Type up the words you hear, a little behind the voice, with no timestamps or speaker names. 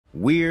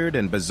Weird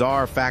and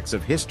bizarre facts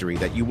of history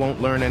that you won't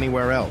learn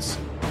anywhere else.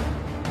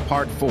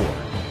 Part 4.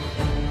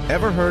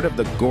 Ever heard of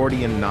the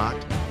Gordian knot?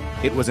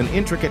 It was an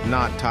intricate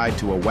knot tied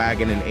to a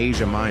wagon in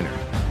Asia Minor,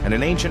 and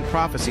an ancient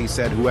prophecy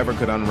said whoever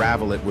could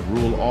unravel it would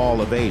rule all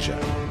of Asia.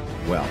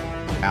 Well,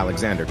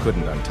 Alexander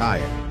couldn't untie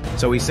it,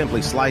 so he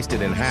simply sliced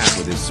it in half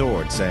with his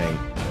sword, saying,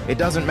 "It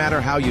doesn't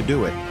matter how you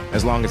do it,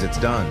 as long as it's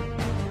done."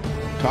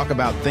 Talk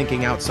about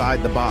thinking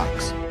outside the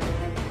box.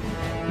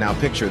 Now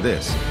picture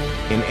this.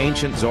 In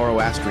ancient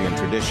Zoroastrian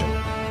tradition,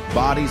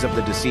 bodies of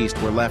the deceased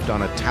were left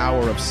on a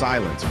tower of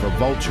silence for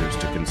vultures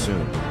to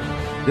consume.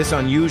 This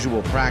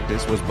unusual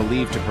practice was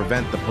believed to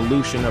prevent the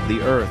pollution of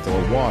the earth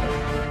or water,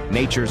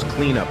 nature's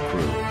cleanup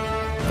crew.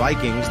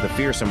 Vikings, the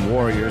fearsome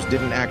warriors,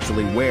 didn't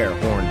actually wear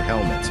horned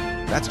helmets.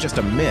 That's just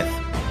a myth.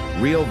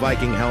 Real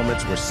Viking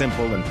helmets were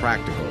simple and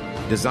practical,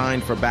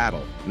 designed for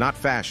battle, not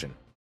fashion.